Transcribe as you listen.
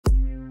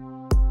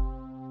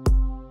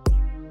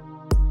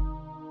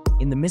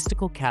In the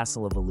mystical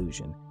castle of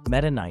illusion,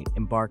 Meta Knight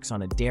embarks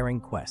on a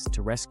daring quest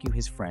to rescue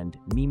his friend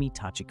Mimi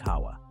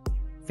Tachikawa.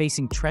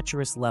 Facing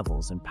treacherous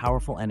levels and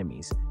powerful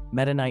enemies,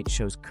 Meta Knight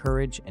shows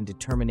courage and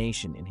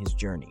determination in his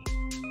journey.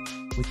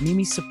 With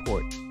Mimi's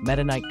support,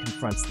 Meta Knight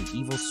confronts the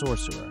evil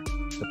sorcerer,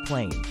 the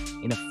Plane,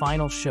 in a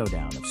final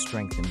showdown of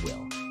strength and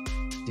will.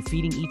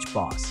 Defeating each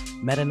boss,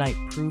 Meta Knight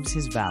proves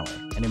his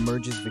valor and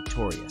emerges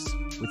victorious,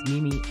 with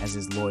Mimi as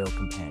his loyal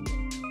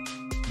companion.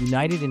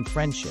 United in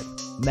friendship,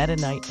 Meta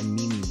Knight and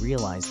Mimi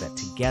realize that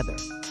together,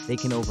 they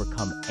can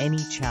overcome any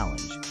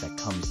challenge that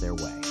comes their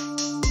way.